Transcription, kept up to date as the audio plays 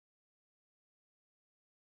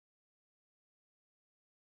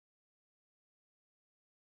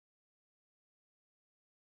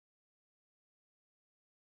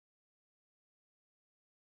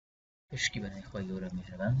اشکی بەنای خۆی گەورە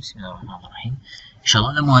میهرەبان. بسم الله الرحمن الرحیم.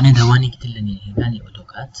 ئینشاءالله لە موانێ داوانی کتر لە نهێنیەکانی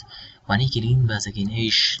ئۆتۆکاد وانەی گرین بازەکەین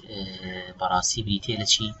ئەویش بەڕاستی بریتێ لە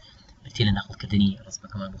چی؟ بریتێ لە نەقڵکردنی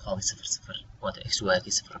ڕزمەکەمان بۆ خاڵی 00 واتە ئەکس و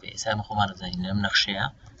وایەکی 0 بێ. ئێستا ئێمە خۆمان دەزانین لەم نەخشەیە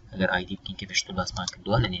ئەگەر ئایدی بکەین کە پێشتر باسمان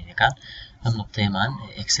کردووە لە نهێنیەکان ئەم نقطەیەمان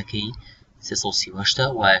ئەکسەکەی 338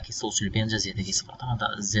 وایەکی 145 زێدەکەی 0 تەمەندا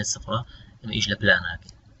زێد 0 ئەمە ئیش لە پلان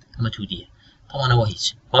ناکەین ئەمە تودیە تەمانەوە هیچ.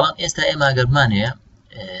 بەڵام ئێستا ئێمە ئەگەر بمانەیە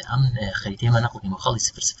ئەم خەریتەیەمە نەقڵین بۆ خاڵی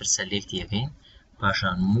 00 سەلێکتی یەکەین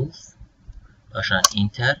پاشان موف پاشان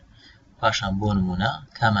ئینتەر پاشان بۆ نمونە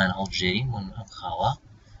کامان هەڵبژێرین بۆ ئەم خاڵە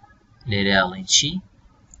لێرە ئاڵین چی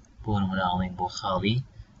بۆ نمونە ئاڵین بۆ خاڵی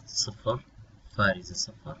 0 فاریزە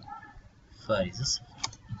 0 فاریزە 0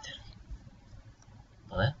 ئینتەر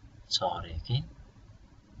بەڵێ چاوەڕێەکەین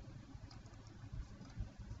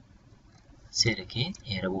سێرەکەین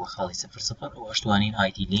ئێرە بۆ خاڵی 00 ئەو ئەشتوانین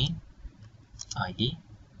ئایدی لین ئایدی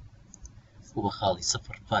بۆ خاڵی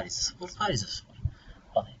 0 فاریزە 0 فاریزە 0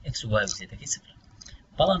 بەڵێ ئەکس و وای زێدەکەی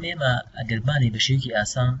 0. بەڵام ئێمە ئەگەربانی بە شێوەیەکی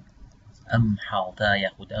ئاسان ئەم حاڵتە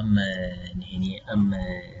یاخود ئەم نهێنی ئەم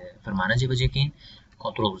فەرمانە جێبەجێکەین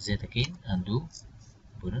کۆنتڕۆڵ زێدەکەین هەندوو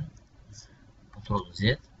بورن کۆنتڕۆڵ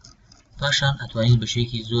زێد پاشان ئەتوانین بە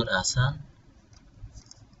شێوەیەکی زۆر ئاسان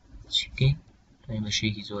چی بکەین؟ ئەتوانین بە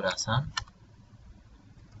شێوەیەکی زۆر ئاسان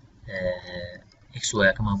ئەکس و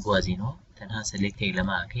وایەکەمان بوازینەوە تەنها سەلێکتێک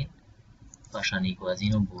لەمە ئەکەین پاشان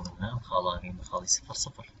ئیگوازینەوە بۆ نمونە ئەم خاڵاکەین بە خاڵی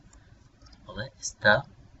 00 بەڵێ ئێستا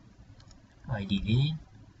ئایدی لین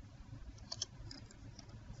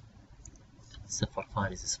 0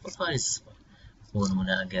 فاریزە 0 فاریزە 0 بۆ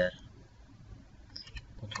نمونە ئەگەر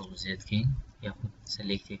کۆنتڕۆڵ زێد بکەین یاخود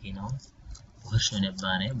سەلێکتێکینەوە بۆ هەر شوێنێ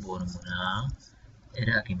بمانێ بۆ نمونە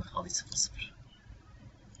ئێرە ئەکەین بە خاڵی 00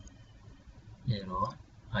 لێرەوە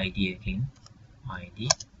ئایدی ئەکەین ئایدی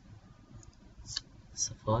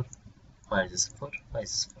 0 فاریزە 0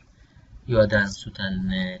 فاریزە 0. هیوادارم سووتان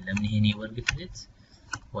لەم نهێنیە وەرگرتێت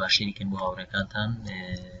و شەریکن بۆ هاوڕێکانتان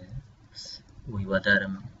و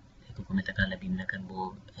هیوادارم کۆمنتەکان لە بیر نەکەن بۆ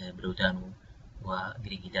برەودان و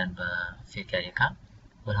گرنگیدان بە فێرکاریەکان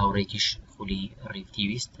وەر هاوڕێکیش خولی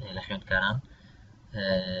ڕیفتیویست لە خوێندکاران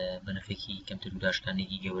بە نەفێکی کەمتر و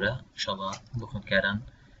داشکانێکی گەورە ئینشاڵڵا بۆ خوێندکاران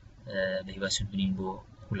بە هیواسون بنین بۆ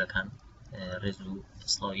خولەکان ڕێز و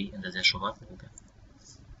سڵاوی ئەندازە شۆبات بکەن.